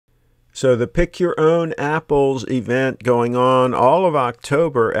So the Pick Your Own Apples event going on all of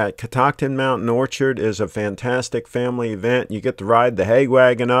October at Catoctin Mountain Orchard is a fantastic family event. You get to ride the hay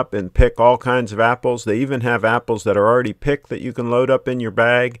wagon up and pick all kinds of apples. They even have apples that are already picked that you can load up in your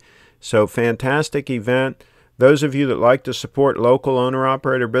bag. So fantastic event. Those of you that like to support local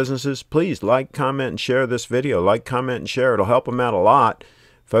owner-operator businesses, please like, comment, and share this video. Like, comment, and share. It'll help them out a lot.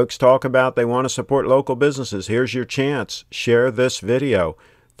 Folks talk about they want to support local businesses. Here's your chance. Share this video.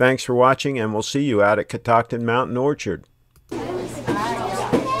 Thanks for watching, and we'll see you out at Catoctin Mountain Orchard.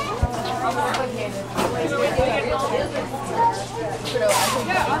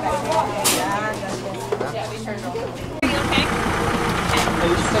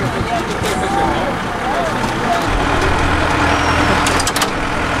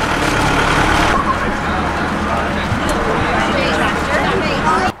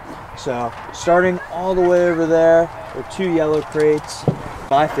 So, starting all the way over there are 2 yellow crates,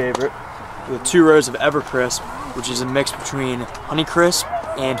 my favorite, with 2 rows of Evercrisp, which is a mix between Honeycrisp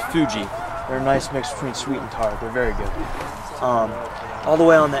and Fuji. They're a nice mix between sweet and tart. They're very good. All the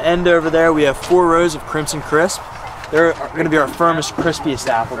way on the end over there, we have 4 rows of Crimson Crisp. They're going to be our firmest, crispiest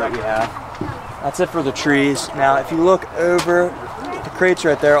apple that we have. That's it for the trees. Now, if you look over the crates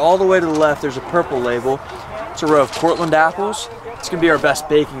right there, all the way to the left, there's a purple label. It's a row of Cortland apples. It's going to be our best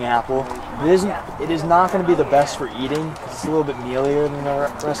baking apple. It is not going to be the best for eating. It's a little bit mealier than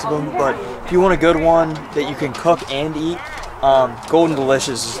the rest of them, but if you want a good one that you can cook and eat, Golden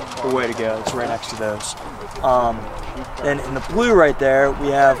Delicious is the way to go. It's right next to those. Then in the blue right there, we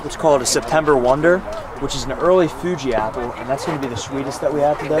have what's called a September Wonder, which is an early Fuji apple, and that's going to be the sweetest that we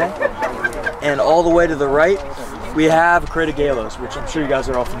have today. And all the way to the right, we have a crate of Galos, which I'm sure you guys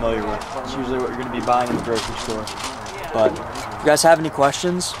are all familiar with. It's usually what you're going to be buying in the grocery store. But if you guys have any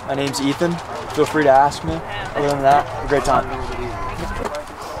questions, my name's Ethan. Feel free to ask me. Other than that, have a great time.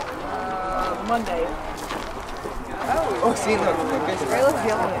 Monday. Oh, sí, look. Let's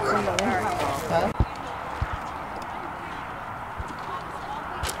get on it.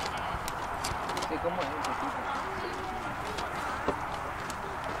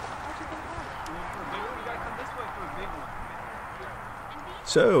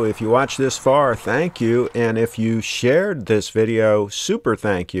 So if you watched this far, thank you. And if you shared this video, super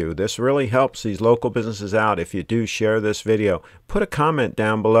thank you. This really helps these local businesses out if you do share this video. Put a comment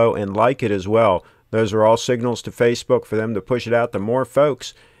down below and like it as well. Those are all signals to Facebook for them to push it out to more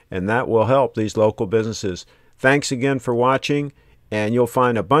folks, and that will help these local businesses. Thanks again for watching, and you'll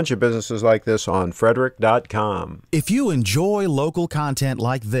find a bunch of businesses like this on Frederick.com. If you enjoy local content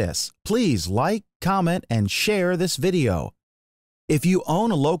like this, please like, comment, and share this video. If you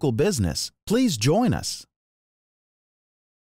own a local business, please join us.